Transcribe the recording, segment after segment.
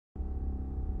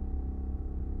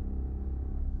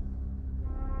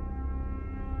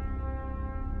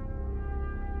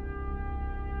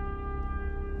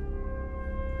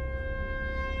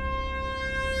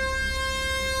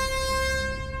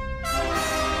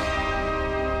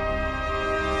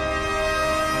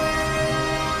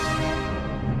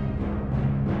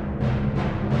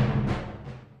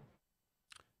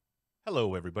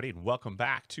Hello, everybody, and welcome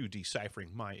back to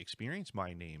Deciphering My Experience.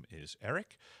 My name is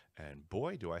Eric, and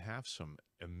boy, do I have some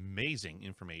amazing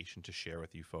information to share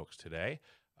with you folks today.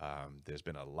 There's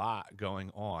been a lot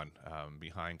going on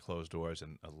behind closed doors,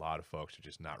 and a lot of folks are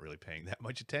just not really paying that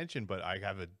much attention. But I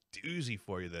have a doozy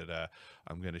for you that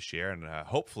I'm going to share, and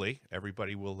hopefully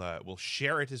everybody will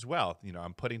share it as well. You know,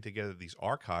 I'm putting together these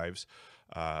archives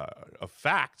of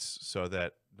facts so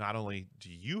that not only do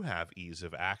you have ease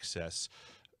of access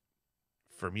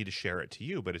for me to share it to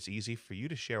you, but it's easy for you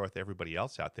to share with everybody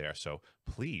else out there. So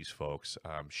please, folks,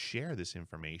 share this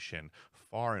information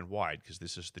far and wide, because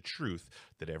this is the truth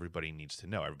that everybody needs to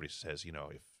know. Everybody says, you know,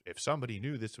 if somebody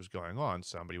knew this was going on,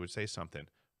 somebody would say something.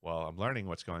 Well, I'm learning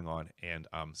what's going on, and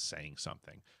I'm saying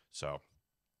something. So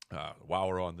while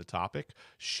we're on the topic,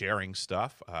 sharing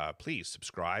stuff, please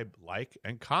subscribe, like,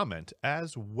 and comment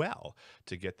as well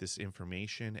to get this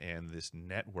information and this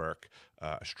network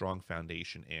a strong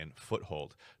foundation and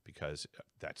foothold, because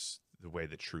that's the way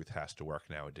the truth has to work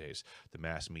nowadays. The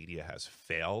mass media has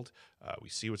failed. We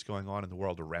see what's going on in the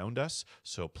world around us.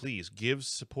 So please give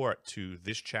support to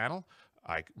this channel.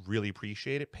 I really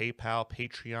appreciate it. PayPal,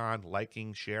 Patreon,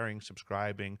 liking, sharing,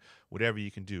 subscribing, whatever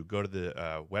you can do. Go to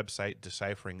the website,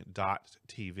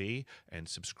 deciphering.tv, and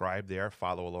subscribe there.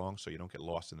 Follow along so you don't get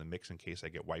lost in the mix in case I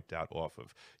get wiped out off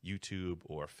of YouTube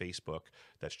or Facebook.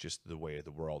 That's just the way of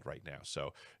the world right now.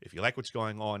 So if you like what's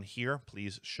going on here,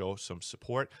 please show some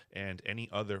support. And any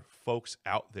other folks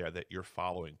out there that you're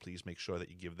following, please make sure that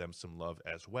you give them some love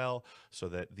as well, so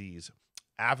that these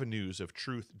avenues of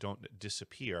truth don't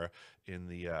disappear in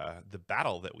the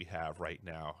battle that we have right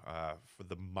now for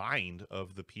the mind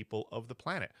of the people of the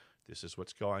planet. This is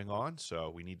what's going on,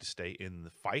 so we need to stay in the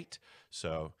fight.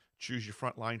 So choose your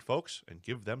frontline folks and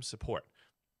give them support.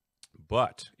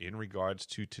 But in regards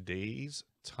to today's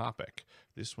topic,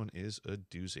 this one is a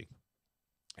doozy.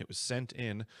 It was sent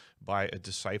in by a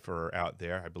decipherer out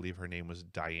there. I believe her name was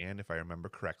Diane, if I remember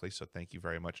correctly. So thank you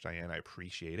very much, Diane. I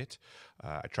appreciate it.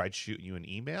 I tried shooting you an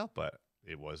email, but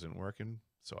it wasn't working.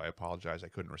 So I apologize. I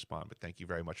couldn't respond. But thank you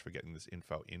very much for getting this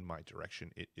info in my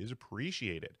direction. It is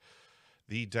appreciated.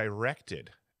 The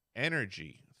Directed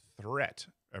Energy Threat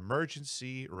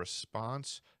Emergency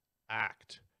Response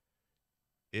Act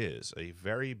is a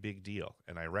very big deal,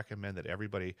 and I recommend that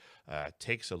everybody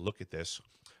takes a look at this.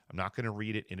 I'm not going to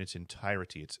read it in its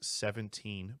entirety. It's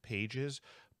 17 pages,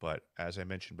 but as I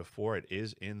mentioned before, it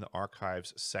is in the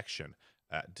archives section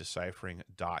at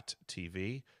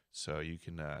deciphering.tv, so you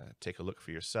can take a look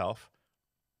for yourself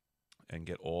and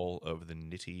get all of the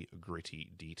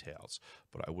nitty-gritty details.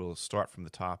 But I will start from the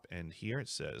top end here. It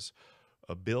says,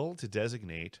 a bill to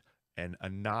designate an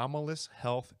anomalous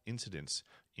health incidents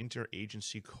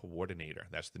interagency coordinator.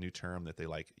 That's the new term that they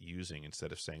like using.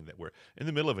 Instead of saying that we're in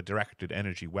the middle of a directed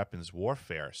energy weapons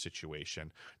warfare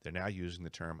situation, they're now using the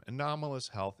term anomalous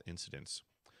health incidents.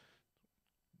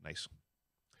 Nice.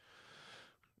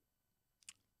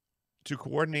 To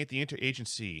coordinate the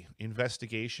interagency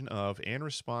investigation of and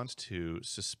response to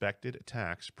suspected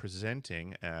attacks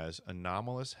presenting as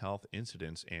anomalous health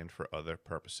incidents and for other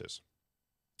purposes.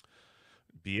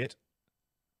 Be it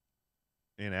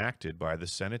enacted by the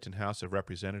Senate and House of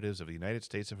Representatives of the United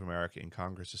States of America in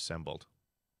Congress assembled.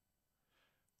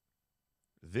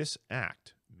 This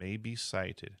act may be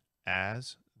cited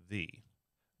as the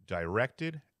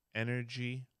Directed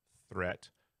Energy Threat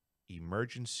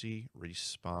Emergency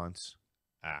Response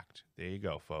Act. There you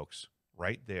go, folks.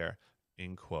 Right there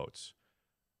in quotes.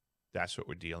 That's what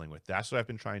we're dealing with. That's what I've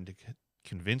been trying to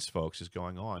convince folks is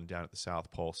going on down at the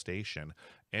South Pole Station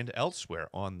and elsewhere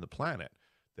on the planet.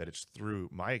 That it's through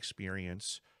my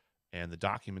experience and the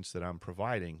documents that I'm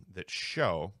providing that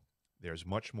show there's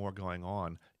much more going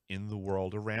on in the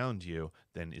world around you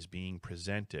than is being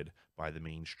presented by the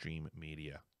mainstream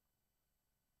media.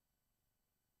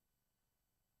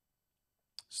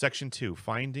 Section 2,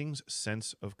 Findings,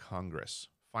 Sense of Congress.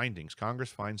 Findings. Congress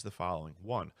finds the following.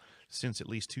 1. Since at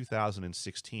least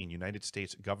 2016, United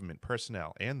States government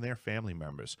personnel and their family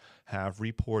members have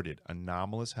reported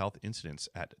anomalous health incidents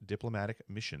at diplomatic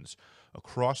missions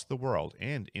across the world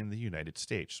and in the United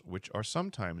States, which are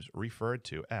sometimes referred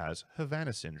to as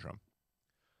Havana syndrome.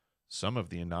 Some of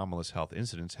the anomalous health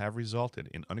incidents have resulted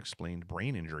in unexplained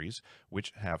brain injuries,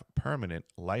 which have permanent,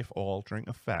 life-altering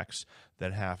effects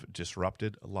that have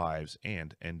disrupted lives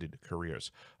and ended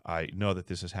careers. I know that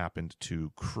this has happened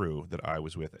to crew that I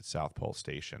was with at South Pole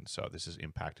Station, so this has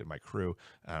impacted my crew,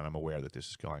 and I'm aware that this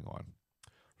is going on.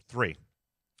 3.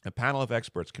 A panel of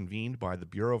experts convened by the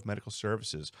Bureau of Medical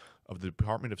Services of the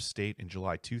Department of State in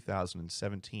July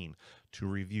 2017 to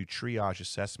review triage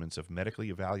assessments of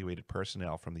medically evaluated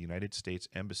personnel from the United States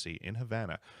Embassy in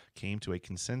Havana came to a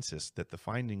consensus that the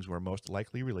findings were most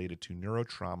likely related to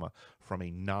neurotrauma from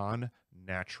a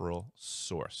non-natural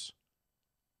source.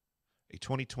 A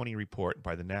 2020 report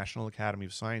by the National Academy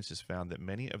of Sciences found that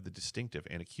many of the distinctive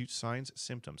and acute signs,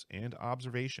 symptoms, and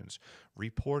observations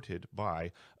reported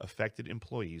by affected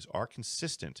employees are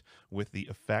consistent with the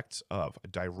effects of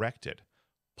directed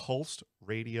pulsed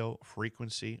radio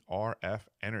frequency RF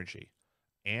energy,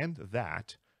 and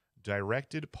that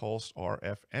directed pulsed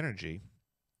RF energy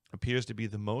appears to be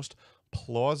the most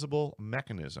plausible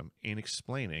mechanism in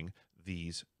explaining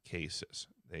these cases.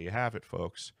 There you have it,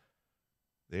 folks.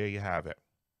 There you have it.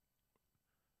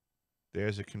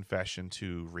 There's a confession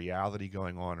to reality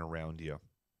going on around you.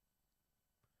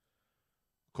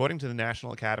 According to the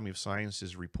National Academy of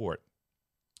Sciences report,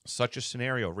 such a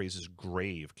scenario raises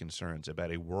grave concerns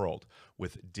about a world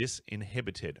with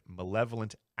disinhibited,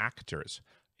 malevolent actors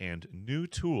and new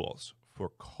tools for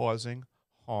causing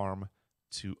harm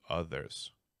to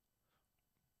others.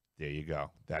 There you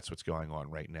go. That's what's going on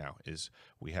right now, is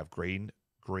we have grave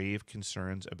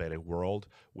concerns about a world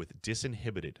with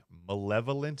disinhibited,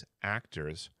 malevolent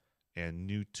actors and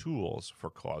new tools for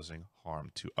causing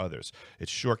harm to others.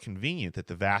 It's sure convenient that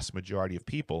the vast majority of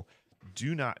people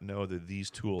do not know that these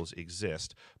tools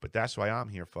exist, but that's why I'm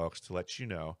here, folks, to let you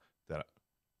know that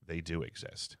they do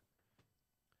exist.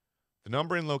 The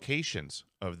number and locations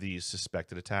of these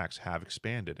suspected attacks have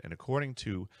expanded, and according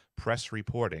to press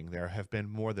reporting, there have been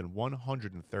more than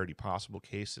 130 possible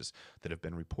cases that have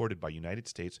been reported by United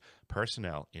States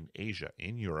personnel in Asia,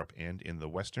 in Europe, and in the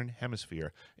Western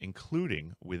Hemisphere,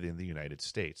 including within the United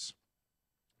States.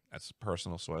 That's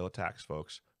personal soil attacks,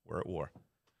 folks. We're at war.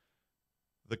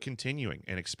 The continuing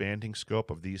and expanding scope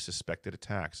of these suspected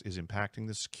attacks is impacting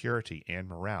the security and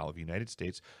morale of United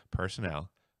States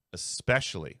personnel,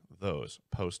 especially those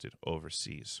posted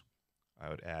overseas. I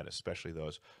would add, especially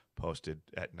those posted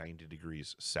at 90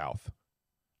 degrees south.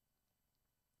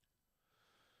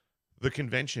 The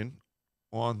Convention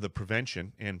on the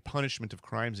Prevention and Punishment of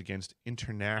Crimes Against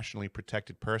Internationally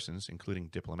Protected Persons, including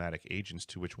diplomatic agents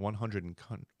to which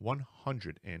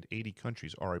 180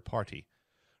 countries are a party,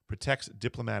 protects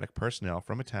diplomatic personnel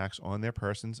from attacks on their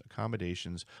persons,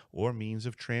 accommodations, or means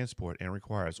of transport, and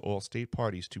requires all state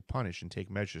parties to punish and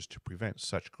take measures to prevent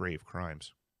such grave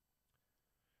crimes.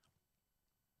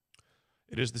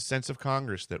 It is the sense of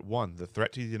Congress that, 1, the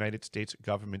threat to the United States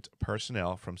government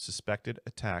personnel from suspected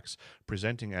attacks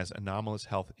presenting as anomalous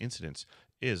health incidents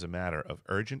is a matter of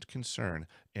urgent concern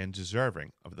and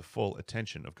deserving of the full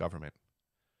attention of government.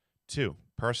 2,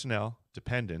 personnel,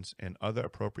 dependents, and other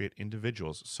appropriate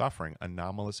individuals suffering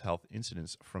anomalous health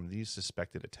incidents from these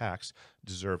suspected attacks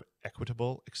deserve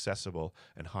equitable, accessible,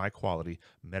 and high-quality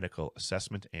medical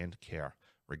assessment and care,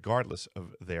 regardless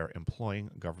of their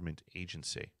employing government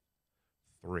agency.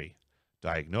 3,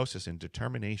 diagnosis and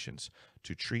determinations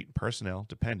to treat personnel,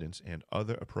 dependents, and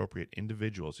other appropriate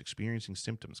individuals experiencing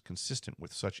symptoms consistent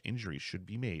with such injuries should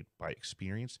be made by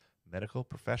experienced medical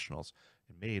professionals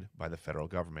and made by the federal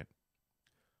government.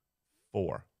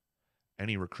 4,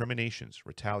 any recriminations,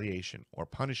 retaliation, or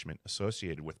punishment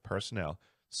associated with personnel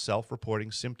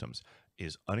self-reporting symptoms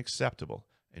is unacceptable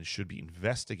and should be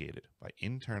investigated by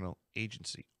internal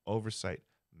agency oversight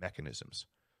mechanisms.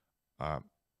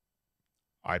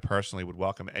 I personally would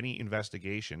welcome any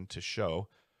investigation to show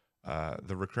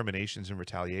the recriminations and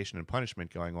retaliation and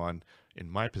punishment going on in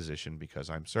my position, because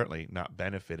I'm certainly not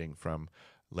benefiting from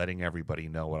letting everybody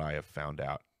know what I have found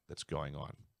out that's going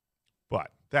on.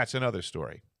 But that's another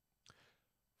story.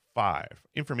 5,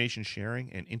 information sharing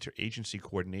and interagency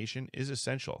coordination is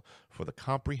essential for the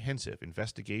comprehensive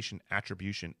investigation,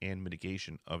 attribution, and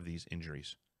mitigation of these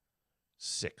injuries.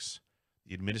 6,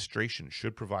 the administration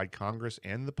should provide Congress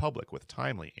and the public with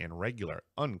timely and regular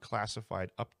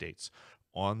unclassified updates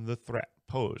on the threat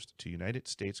posed to United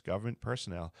States government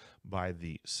personnel by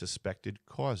the suspected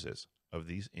causes of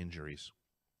these injuries.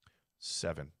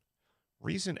 7,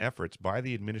 recent efforts by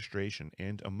the administration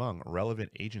and among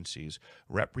relevant agencies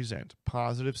represent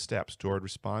positive steps toward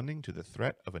responding to the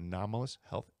threat of anomalous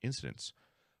health incidents,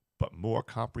 but more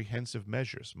comprehensive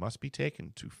measures must be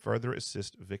taken to further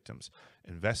assist victims,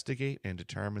 investigate and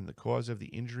determine the cause of the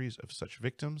injuries of such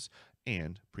victims,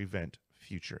 and prevent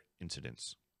future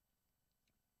incidents.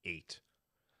 8,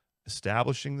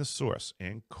 establishing the source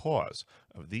and cause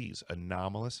of these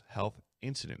anomalous health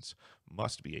incidents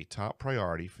must be a top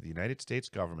priority for the United States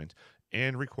government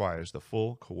and requires the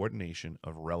full coordination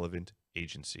of relevant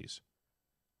agencies.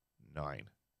 9,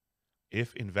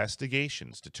 If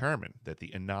investigations determine that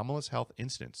the anomalous health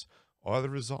incidents are the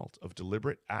result of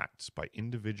deliberate acts by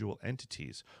individual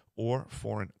entities or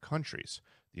foreign countries,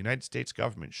 the United States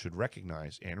government should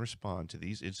recognize and respond to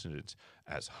these incidents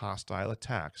as hostile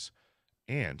attacks,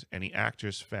 and any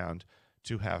actors found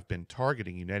to have been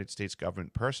targeting United States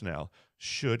government personnel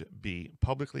should be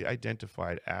publicly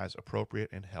identified as appropriate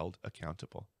and held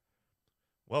accountable.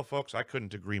 Well, folks, I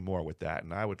couldn't agree more with that,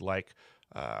 and I would like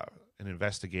an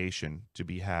investigation to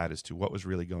be had as to what was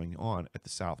really going on at the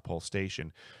South Pole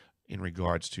Station in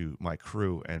regards to my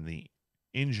crew and the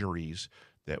injuries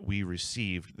that we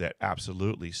received that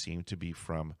absolutely seemed to be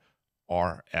from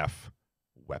RF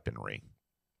weaponry.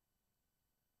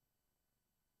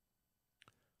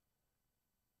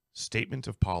 Statement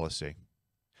of policy.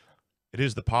 It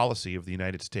is the policy of the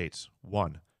United States,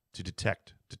 1, to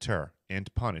detect, deter,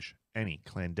 and punish any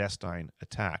clandestine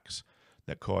attacks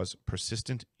that cause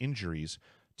persistent injuries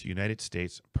to United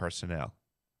States personnel.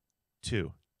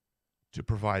 2, to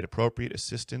provide appropriate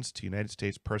assistance to United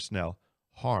States personnel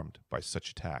harmed by such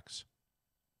attacks.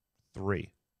 3,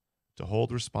 to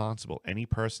hold responsible any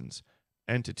persons,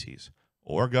 entities,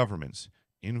 or governments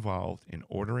involved in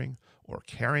ordering or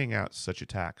carrying out such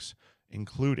attacks,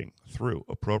 including through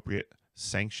appropriate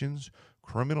sanctions,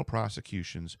 criminal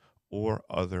prosecutions, or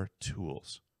other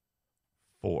tools.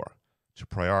 4, to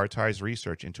prioritize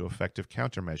research into effective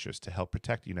countermeasures to help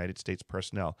protect United States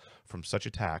personnel from such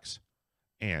attacks.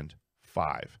 And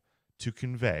 5, to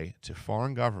convey to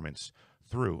foreign governments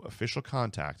through official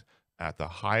contact at the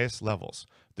highest levels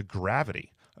the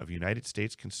gravity of United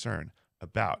States concern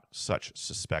about such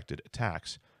suspected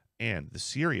attacks and the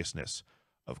seriousness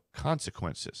of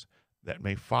consequences that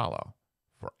may follow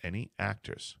for any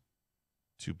actors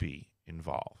to be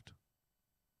involved.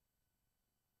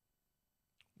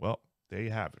 Well, there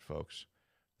you have it, folks.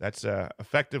 That's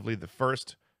effectively the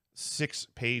first 6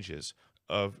 pages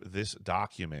of this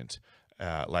document.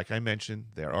 Like I mentioned,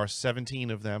 there are 17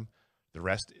 of them. The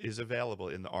rest is available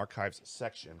in the archives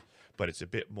section, but it's a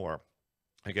bit more,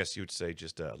 I guess you would say,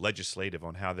 just legislative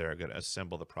on how they're going to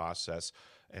assemble the process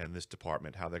and this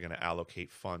department, how they're going to allocate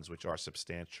funds, which are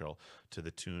substantial to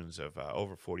the tunes of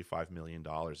over $45 million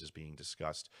is being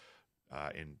discussed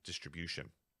in distribution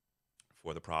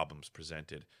for the problems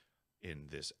presented in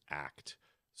this act.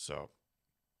 So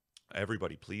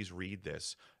everybody, please read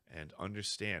this and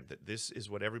understand that this is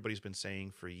what everybody's been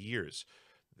saying for years,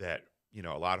 that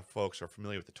a lot of folks are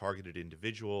familiar with the targeted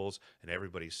individuals, and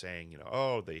everybody's saying,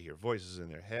 oh, they hear voices in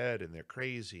their head and they're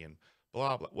crazy and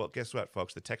blah, blah. Well, guess what,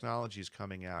 folks? The technology is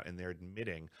coming out and they're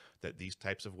admitting that these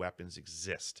types of weapons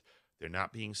exist. They're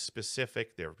not being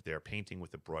specific. They're painting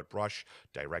with a broad brush,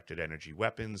 directed energy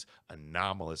weapons,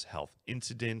 anomalous health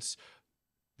incidents.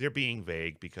 They're being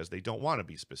vague because they don't want to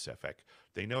be specific.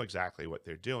 They know exactly what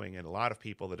they're doing. And a lot of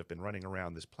people that have been running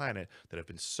around this planet that have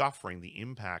been suffering the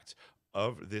impact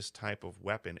of this type of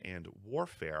weapon and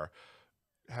warfare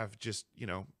have just,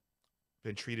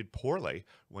 been treated poorly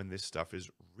when this stuff is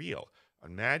real.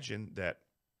 Imagine that,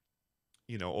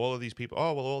 all of these people,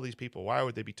 oh, well, all these people, why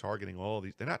would they be targeting all of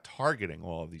these? They're not targeting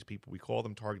all of these people. We call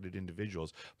them targeted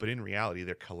individuals, but in reality,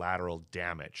 they're collateral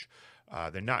damage.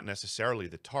 They're not necessarily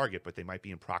the target, but they might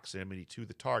be in proximity to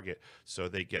the target, so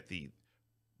they get the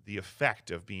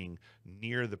effect of being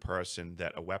near the person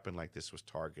that a weapon like this was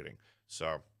targeting.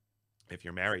 So if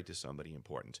you're married to somebody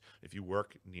important, if you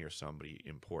work near somebody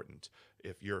important,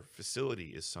 if your facility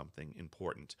is something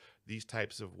important, these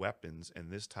types of weapons and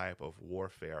this type of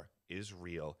warfare is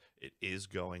real. It is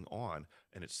going on,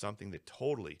 and it's something that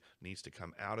totally needs to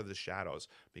come out of the shadows,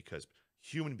 because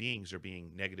human beings are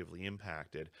being negatively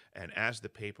impacted. And as the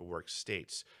paperwork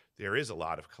states, there is a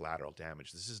lot of collateral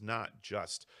damage. This is not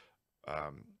just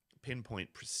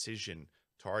pinpoint precision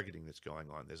targeting that's going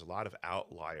on. There's a lot of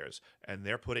outliers, and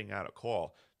they're putting out a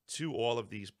call to all of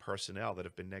these personnel that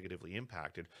have been negatively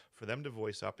impacted for them to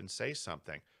voice up and say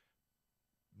something,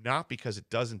 not because it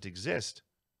doesn't exist.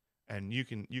 And you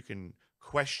can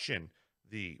question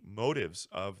the motives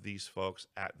of these folks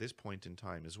at this point in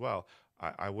time as well.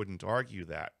 I wouldn't argue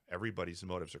that everybody's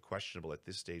motives are questionable at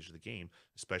this stage of the game,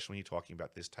 especially when you're talking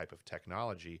about this type of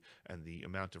technology and the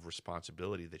amount of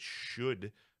responsibility that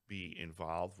should be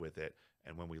involved with it.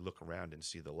 And when we look around and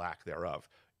see the lack thereof,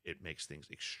 it makes things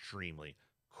extremely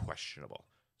questionable.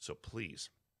 So please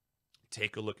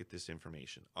take a look at this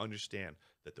information. Understand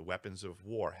that the weapons of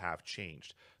war have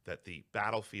changed, that the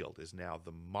battlefield is now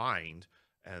the mind,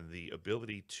 and the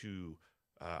ability to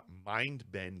mind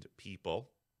bend people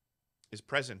is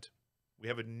present. We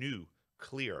have a new,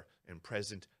 clear, and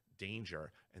present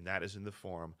danger, and that is in the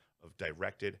form of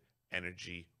directed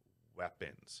energy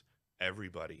weapons.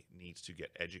 everybody needs to get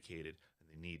educated, and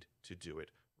they need to do it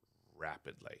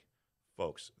rapidly.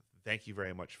 Folks, thank you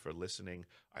very much for listening.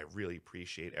 I really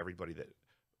appreciate everybody that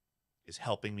is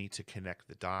helping me to connect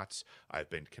the dots. I've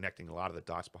been connecting a lot of the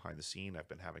dots behind the scene. I've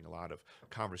been having a lot of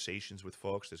conversations with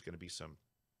folks. There's going to be some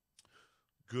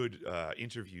good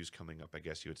interviews coming up, I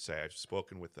guess you would say. I've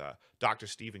spoken with Dr.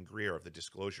 Stephen Greer of the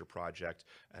Disclosure Project,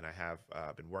 and I have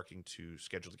been working to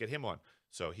schedule to get him on.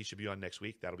 So he should be on next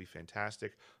week. That'll be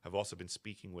fantastic. I've also been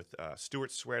speaking with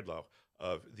Stuart Swerdlow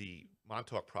of the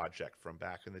Montauk Project from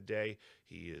back in the day.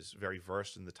 He is very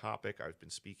versed in the topic. I've been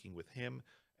speaking with him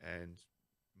and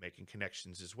making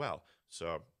connections as well.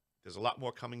 So there's a lot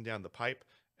more coming down the pipe,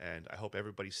 and I hope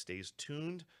everybody stays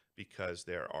tuned, because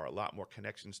there are a lot more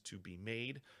connections to be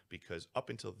made, because up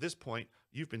until this point,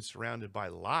 you've been surrounded by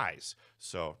lies.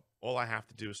 So all I have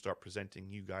to do is start presenting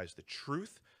you guys the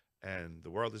truth, and the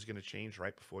world is going to change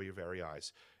right before your very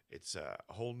eyes. It's a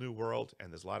whole new world,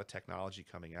 and there's a lot of technology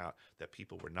coming out that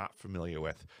people were not familiar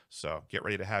with. So get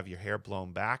ready to have your hair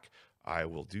blown back. I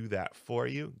will do that for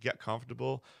you. Get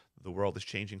comfortable. The world is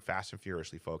changing fast and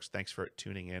furiously, folks. Thanks for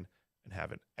tuning in, and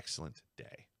have an excellent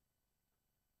day.